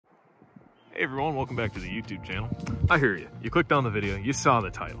Hey everyone, welcome back to the YouTube channel. I hear you. You clicked on the video, you saw the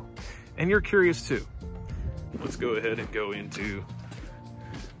title, and you're curious too. Let's go ahead and go into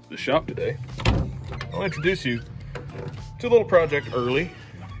the shop today. I'll introduce you to a little project early.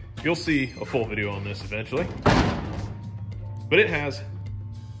 You'll see a full video on this eventually. But it has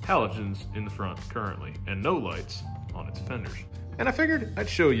halogens in the front currently and no lights on its fenders. And I figured I'd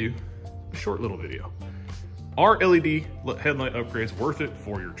show you a short little video. Are LED headlight upgrades worth it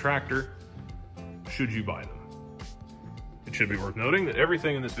for your tractor? Should you buy them? It should be worth noting that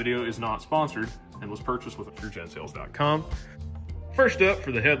everything in this video is not sponsored and was purchased with TrueGenSales.com. First up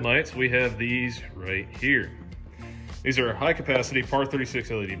for the headlights, we have these right here. These are high capacity par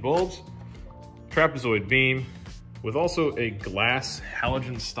 36 LED bulbs, trapezoid beam, with also a glass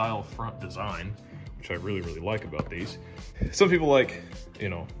halogen style front design, which I really like about these. Some people like,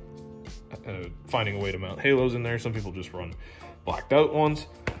 finding a way to mount halos in there. Some people just run blacked out ones.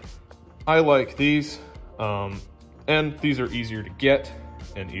 I like these, and these are easier to get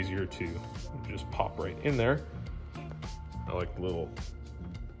and easier to just pop right in there. I like the little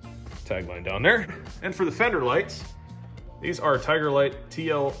tagline down there. And for the fender lights, these are Tiger Light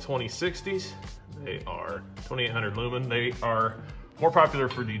TL 2060s. They are 2800 lumen. They are more popular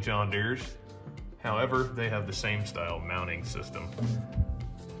for the John Deeres. However, they have the same style mounting system.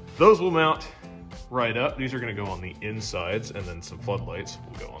 Those will mount right up. These are gonna go on the insides, and then some floodlights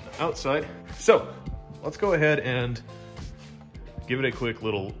will go on the outside. So let's go ahead and give it a quick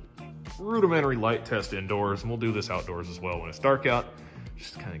little rudimentary light test indoors, and we'll do this outdoors as well when it's dark out,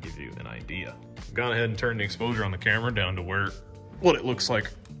 just to kind of give you an idea. I've gone ahead and turned the exposure on the camera down to what it looks like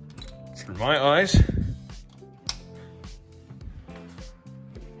through my eyes.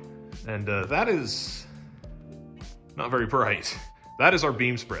 And that is not very bright. That is our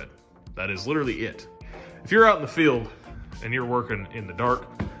beam spread. That is literally it. If you're out in the field and you're working in the dark,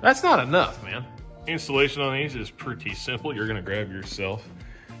 that's not enough, man. Installation on these is pretty simple. You're gonna grab yourself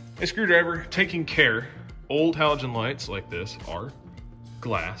a screwdriver, taking care. Old halogen lights like this are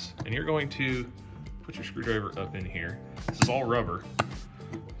glass, and you're going to put your screwdriver up in here. This is all rubber.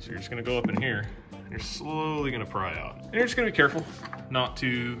 So you're just gonna go up in here, and you're slowly gonna pry out. And you're just gonna be careful not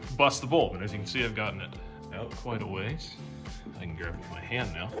to bust the bulb. And as you can see, I've gotten it out quite a ways. I can grab it with my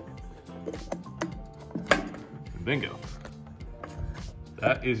hand now. And bingo.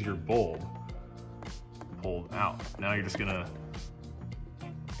 That is your bulb pulled out. Now you're just gonna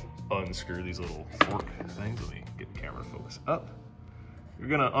unscrew these little fork things. Let me get the camera focus up. You're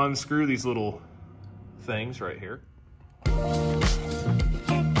gonna unscrew these little things right here.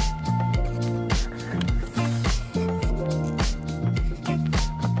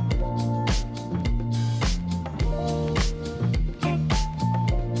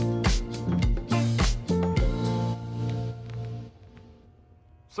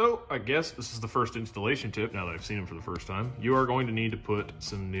 So I guess this is the first installation tip now that I've seen them for the first time. You are going to need to put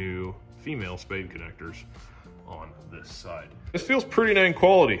some new female spade connectors on this side. This feels pretty dang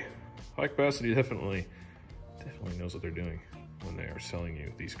quality. High capacity definitely knows what they're doing when they are selling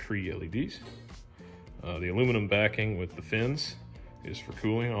you these Cree LEDs. The aluminum backing with the fins is for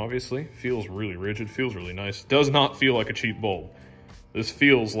cooling, obviously. Feels really rigid, feels really nice. Does not feel like a cheap bulb. This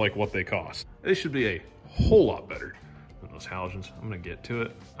feels like what they cost. They should be a whole lot better than those halogens. I'm gonna get to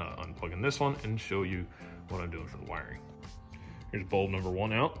it, unplugging this one and show you what I'm doing for the wiring. Here's bulb number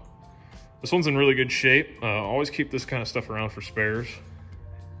 1 out. This one's in really good shape. Always keep this kind of stuff around for spares.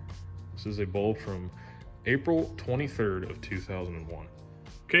 This is a bulb from April 23rd of 2001.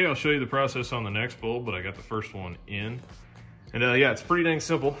 Okay, I'll show you the process on the next bulb, but I got the first one in. And yeah, it's pretty dang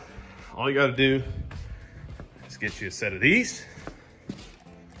simple. All you gotta do is get you a set of these.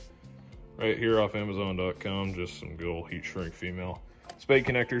 Right here off Amazon.com, just some good old heat shrink female spade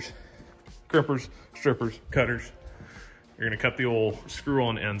connectors, crimpers, strippers, cutters. You're gonna cut the old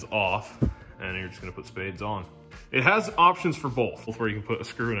screw-on ends off, and you're just gonna put spades on. It has options for both, where you can put a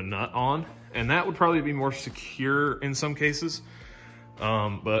screw and a nut on, and that would probably be more secure in some cases.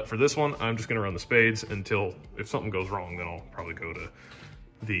 But for this one, I'm just gonna run the spades until, if something goes wrong, then I'll probably go to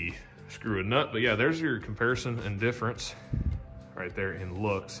the screw and nut. But yeah, there's your comparison and difference right there in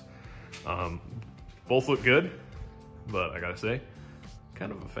looks. Both look good, but I gotta say,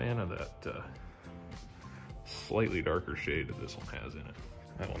 kind of a fan of that slightly darker shade that this one has in it.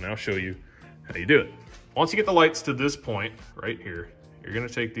 I will now show you how you do it. Once you get the lights to this point right here, you're gonna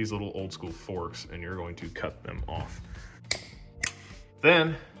take these little old school forks and you're going to cut them off.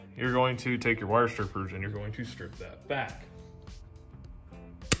 Then you're going to take your wire strippers and you're going to strip that back.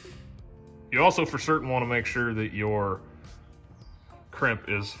 You also for certain want to make sure that your crimp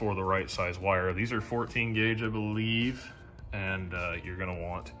is for the right size wire. These are 14 gauge, I believe, and you're gonna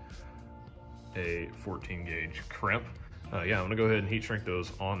want a 14 gauge crimp. Yeah, I'm gonna go ahead and heat shrink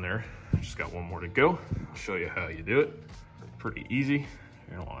those on there. Just got one more to go. I'll show you how you do it. Pretty easy.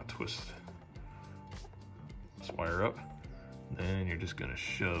 You don't want to twist this wire up. Then you're just gonna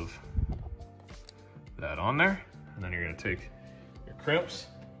shove that on there. And then you're gonna take your crimps,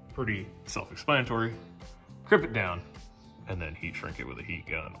 pretty self-explanatory, crimp it down, and then heat shrink it with a heat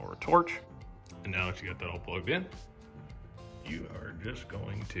gun or a torch. And now that you got that all plugged in, you are just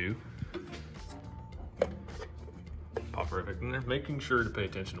going to pop right back in there, making sure to pay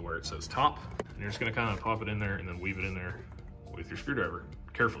attention to where it says top. And you're just gonna kind of pop it in there and then weave it in there with your screwdriver.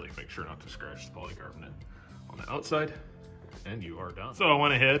 Carefully, make sure not to scratch the polycarbonate on the outside, and you are done. So I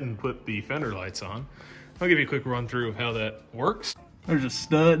went ahead and put the fender lights on. I'll give you a quick run through of how that works. There's a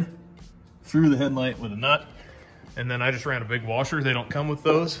stud through the headlight with a nut, and then I just ran a big washer. They don't come with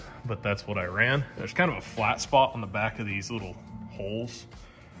those, but that's what I ran. There's kind of a flat spot on the back of these little holes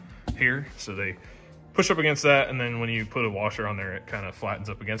here, so they push up against that, and then when you put a washer on there, it kind of flattens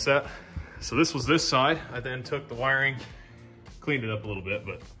up against that. So this was this side. I then took the wiring, cleaned it up a little bit,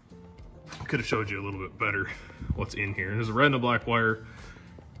 but I could have showed you a little bit better what's in here. There's a red and a black wire.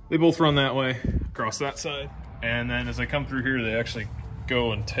 They both run that way, across that side. And then as I come through here, they actually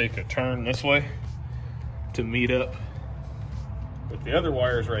go and take a turn this way to meet up with the other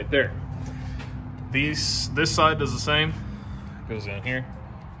wires right there. This side does the same. It goes down here,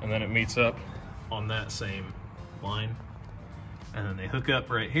 and then it meets up on that same line, and then they hook up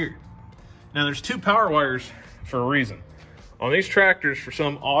right here. Now there's two power wires for a reason. On these tractors, for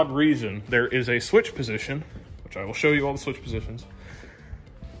some odd reason, there is a switch position, which I will show you all the switch positions,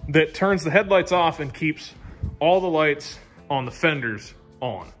 that turns the headlights off and keeps all the lights on the fenders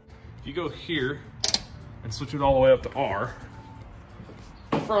on. If you go here and switch it all the way up to R,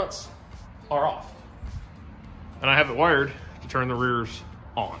 the fronts are off. And I have it wired to turn the rears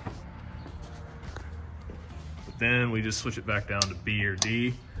on. But then we just switch it back down to B or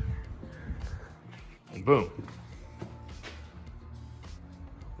D, and boom.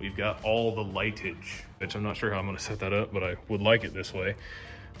 We've got all the lightage, which I'm not sure how I'm gonna set that up, but I would like it this way.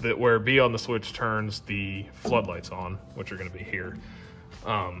 That where B on the switch turns the floodlights on, which are gonna be here.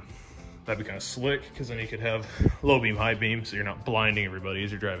 That'd be kind of slick, because then you could have low beam, high beam, so you're not blinding everybody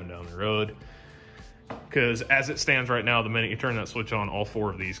as you're driving down the road. Because as it stands right now, the minute you turn that switch on, all four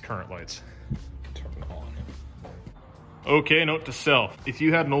of these current lights turn on. Okay, note to self. If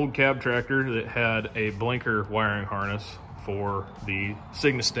you had an old cab tractor that had a blinker wiring harness for the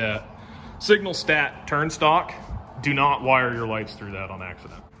signal stat turn stock, do not wire your lights through that on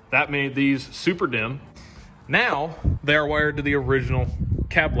accident. That made these super dim. Now they are wired to the original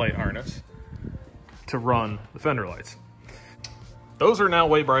cab light harness to run the fender lights. Those are now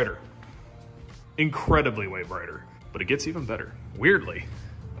way brighter, incredibly way brighter, but it gets even better. Weirdly,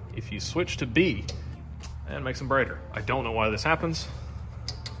 if you switch to B, and makes them brighter. I don't know why this happens.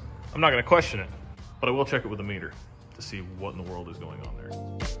 I'm not gonna question it, but I will check it with a meter to see what in the world is going on there.